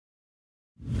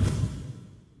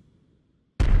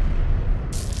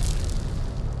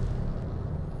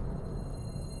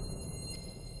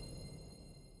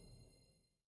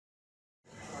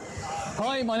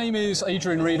Hi, my name is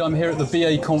Adrian Reed. I'm here at the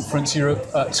BA Conference Europe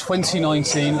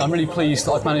 2019. I'm really pleased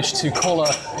that I've managed to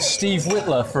collar Steve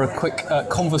Whitla for a quick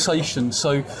conversation.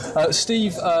 So,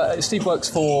 Steve works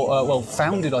for,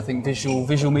 founded, I think, Visual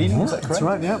Meaning. Is that correct? That's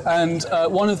right, yeah. And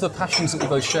one of the passions that we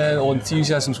both share, or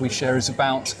enthusiasms we share, is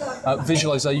about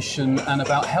visualization and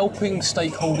about helping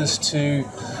stakeholders to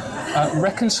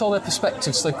reconcile their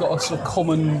perspectives so they've got a sort of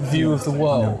common view of the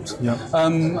world.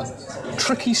 Yeah.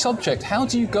 Tricky subject. How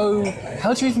do you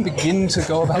even begin to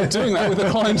go about doing that with the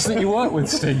clients that you work with,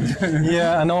 Steve?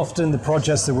 Yeah, and often the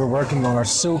projects that we're working on are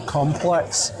so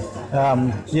complex.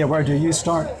 Where do you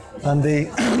start? And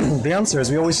the answer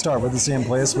is we always start with the same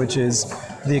place, which is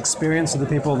the experience of the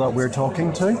people that we're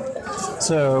talking to.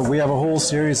 So we have a whole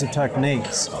series of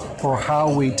techniques for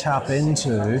how we tap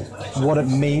into what it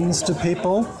means to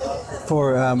people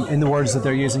for in the words that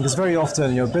they're using, because very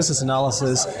often, business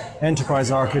analysis, enterprise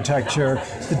architecture,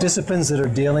 the disciplines that are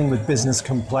dealing with business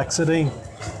complexity,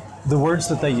 the words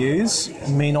that they use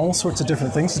mean all sorts of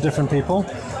different things to different people.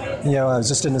 I was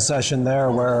just in a session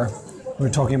there where we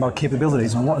were talking about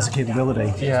capabilities and what is a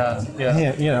capability. Yeah.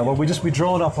 We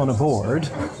draw it up on a board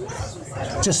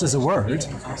just as a word.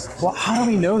 Well, how do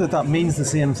we know that means the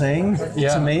same thing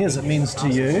to me as it means to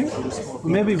you?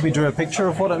 Maybe if we drew a picture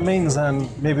of what it means, then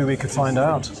maybe we could find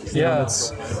out.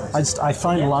 I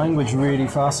find language really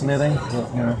fascinating.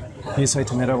 You say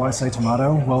tomato, I say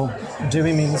tomato. Well, do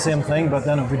we mean the same thing? But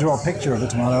then if we draw a picture of a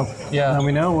tomato, then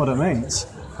we know what it means.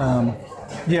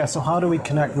 So how do we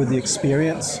connect with the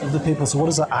experience of the people? So what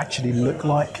does that actually look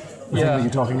like? What you're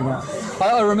talking about?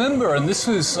 I remember, and this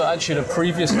was actually at a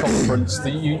previous conference,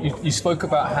 that you spoke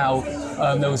about how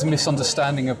there was a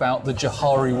misunderstanding about the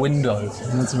Johari window.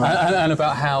 That's right. And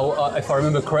about how, if I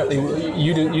remember correctly,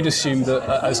 you'd assumed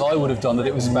that, as I would have done, that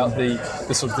it was about the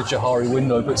sort of the Johari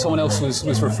window, but someone else was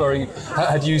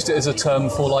had used it as a term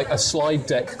for like a slide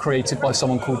deck created by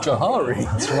someone called Johari.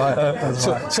 That's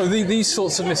right. So these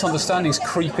sorts of misunderstandings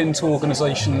creep into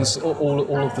organisations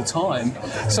all of the time.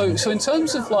 So in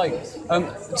terms of like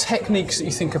techniques that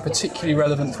you think are particularly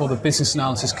relevant for the business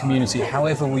analysis community,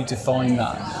 however we define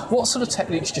that, what sort of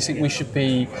techniques do you think we should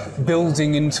be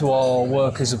building into our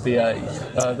work as a BA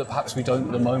that perhaps we don't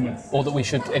at the moment, or that we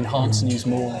should enhance and use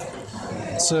more?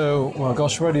 So,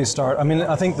 where do you start? I mean,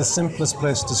 I think the simplest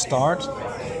place to start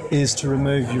is to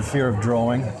remove your fear of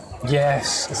drawing.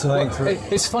 Yes. So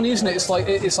it's funny, isn't it? It's like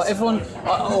everyone.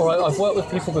 I've worked with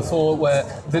people before where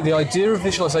the idea of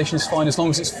visualization is fine as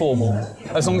long as it's formal,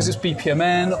 as long as it's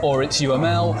BPMN or it's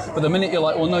UML. But the minute you're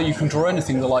like, well, no, you can draw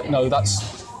anything, they're like, no,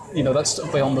 that's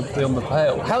beyond the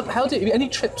pale. How do any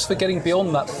tips for getting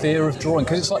beyond that fear of drawing?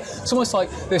 Because it's almost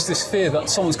like there's this fear that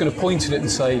someone's going to point at it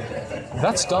and say,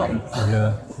 that's dumb.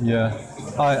 Yeah.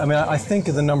 I think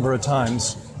of the number of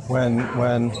times when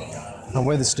I'm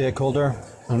with a stakeholder,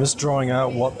 I'm just drawing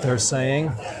out what they're saying,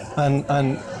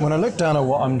 and when I look down at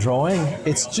what I'm drawing,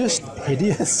 it's just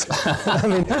hideous. I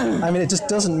mean, it just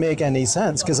doesn't make any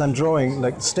sense because I'm drawing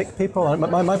like stick people.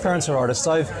 My parents are artists.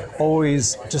 I've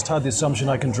always just had the assumption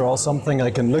I can draw something,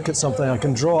 I can look at something, I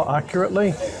can draw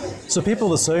accurately. So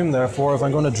people assume, therefore, if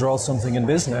I'm going to draw something in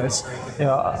business,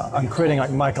 I'm creating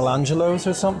like Michelangelo's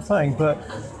or something, but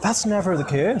that's never the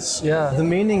case. Yeah. The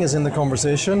meaning is in the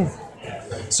conversation.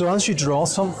 So as you draw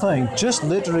something, just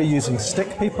literally using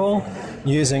stick people,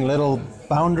 using little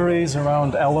boundaries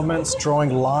around elements, drawing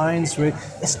lines, it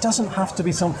doesn't have to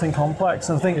be something complex.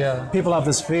 And I think people have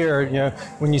this fear,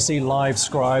 when you see live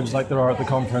scribes like there are at the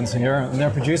conference here, and they're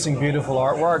producing beautiful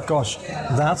artwork, gosh,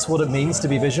 that's what it means to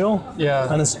be visual.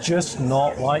 Yeah. And it's just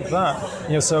not like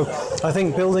that. So I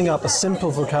think building up a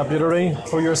simple vocabulary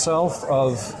for yourself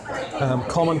of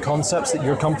common concepts that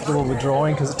you're comfortable with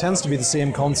drawing, because it tends to be the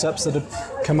same concepts that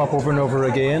have come up over and over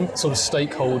again. Sort of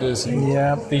stakeholders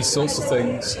and these sorts of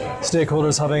things. Stakeholders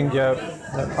having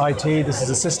IT, this is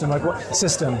a system. Like what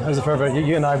system? As a further,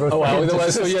 you and I both. Oh wow! What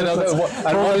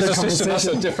is a system? That's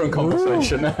a different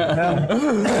conversation.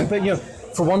 But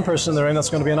for one person, that's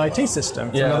going to be an IT system.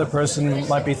 For another person,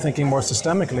 might be thinking more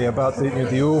systemically about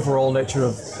the overall nature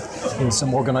of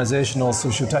some organizational,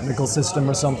 socio-technical system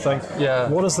or something. Yeah.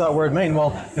 What does that word mean?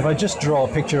 Well, if I just draw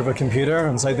a picture of a computer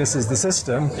and say this is the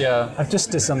system, I've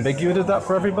just disambiguated that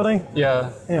for everybody.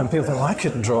 Yeah. And people think, well, I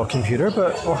couldn't draw a computer,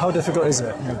 but how difficult is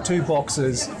it? 2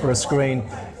 boxes for a screen.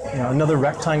 Another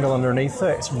rectangle underneath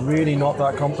it. It's really not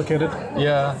that complicated.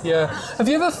 Yeah. Have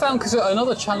you ever found, because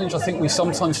another challenge I think we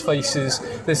sometimes face is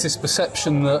there's this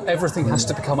perception that everything has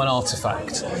to become an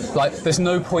artifact. Like there's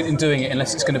no point in doing it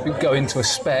unless it's going to go into a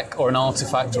spec or an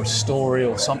artifact or a story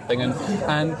or something.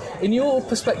 And in your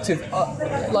perspective,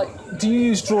 like, do you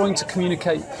use drawing to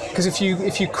communicate? Because if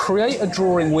you create a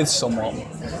drawing with someone,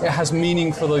 it has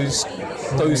meaning for those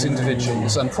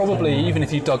individuals, and probably even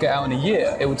if you dug it out in a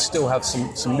year, it would still have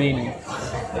some meaning.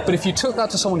 But if you took that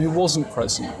to someone who wasn't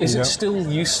present, is it still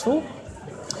useful?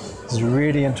 It's a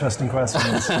really interesting question.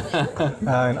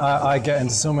 And I get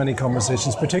into so many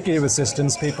conversations, particularly with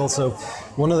systems people. So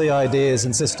one of the ideas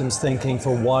in systems thinking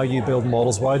for why you build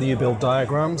models, why do you build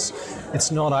diagrams, it's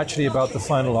not actually about the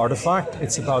final artifact,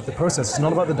 it's about the process. It's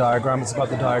not about the diagram, it's about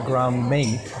the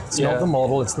diagramming. It's not the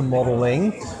model, it's the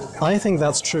modeling. I think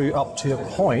that's true up to a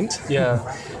point. Yeah.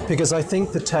 Because I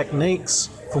think the techniques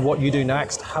for what you do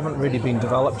next haven't really been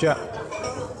developed yet.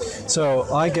 So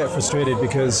I get frustrated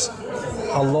because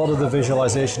a lot of the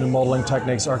visualization and modeling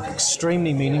techniques are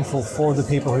extremely meaningful for the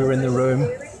people who are in the room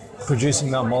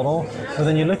producing that model. But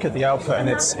then you look at the output and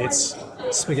it's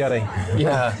spaghetti.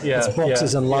 It's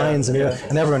boxes and lines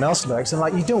and everyone else looks, and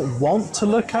like, you don't want to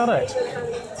look at it.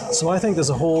 So I think there's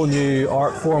a whole new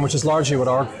art form, which is largely what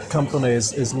our company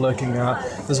is looking at.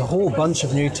 There's a whole bunch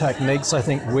of new techniques, I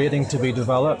think, waiting to be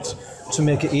developed to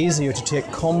make it easier to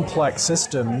take complex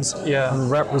systems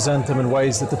and represent them in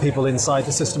ways that the people inside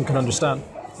the system can understand.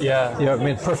 Yeah. You know, I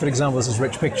mean, a perfect example is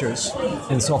rich pictures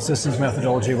in soft systems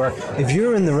methodology, where if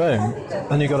you're in the room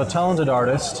and you've got a talented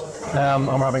artist, and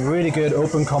we're having really good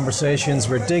open conversations,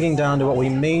 we're digging down to what we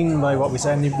mean by what we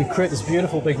say, and we create this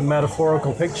beautiful big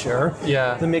metaphorical picture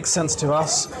that makes sense to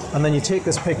us, and then you take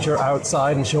this picture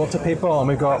outside and show it to people, and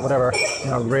we've got whatever,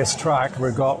 race track,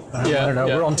 we've got,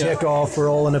 we're on takeoff,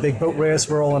 we're all in a big boat race,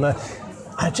 we're all in a...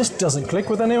 It just doesn't click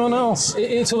with anyone else.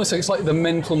 It's almost like, it's like the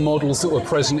mental models that were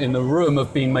present in the room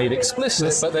have been made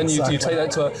explicit, but then you take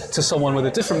that to someone with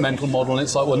a different mental model, and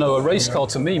it's like, well, no, a race car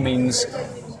to me means,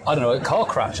 I don't know, a car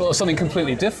crash or something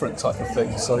completely different type of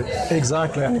thing. So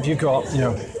exactly, and if you've got,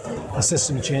 a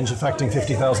system change affecting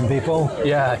 50,000 people,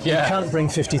 you can't bring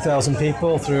 50,000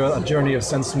 people through a journey of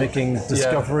sense-making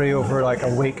discovery over like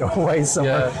a week away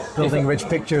somewhere, building rich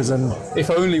pictures. And if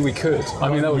only we could. I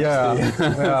mean, that would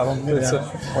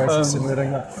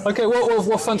simulating that. Okay,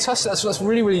 well, fantastic. That's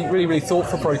really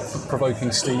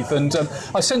thought-provoking, Steve. And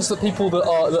I sense that people that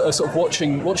are sort of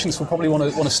watching this will probably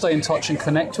want to stay in touch and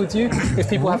connect with you. If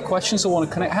people have questions or want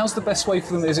to connect, how's the best way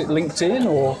for them? Is it LinkedIn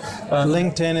or?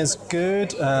 LinkedIn is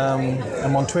good.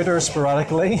 I'm on Twitter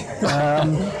sporadically.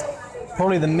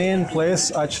 Probably the main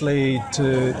place, actually,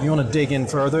 you want to dig in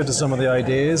further to some of the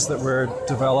ideas that we're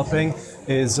developing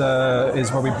is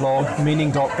where we blog.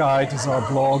 Meaning.guide is our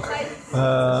blog,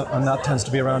 and that tends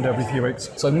to be around every few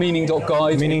weeks. So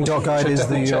meaning.guide. Meaning.guide is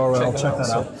the URL. Check that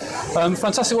out.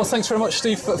 Fantastic. Well, thanks very much,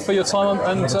 Steve, for your time,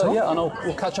 and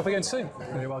we'll catch up again soon.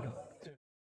 You're welcome.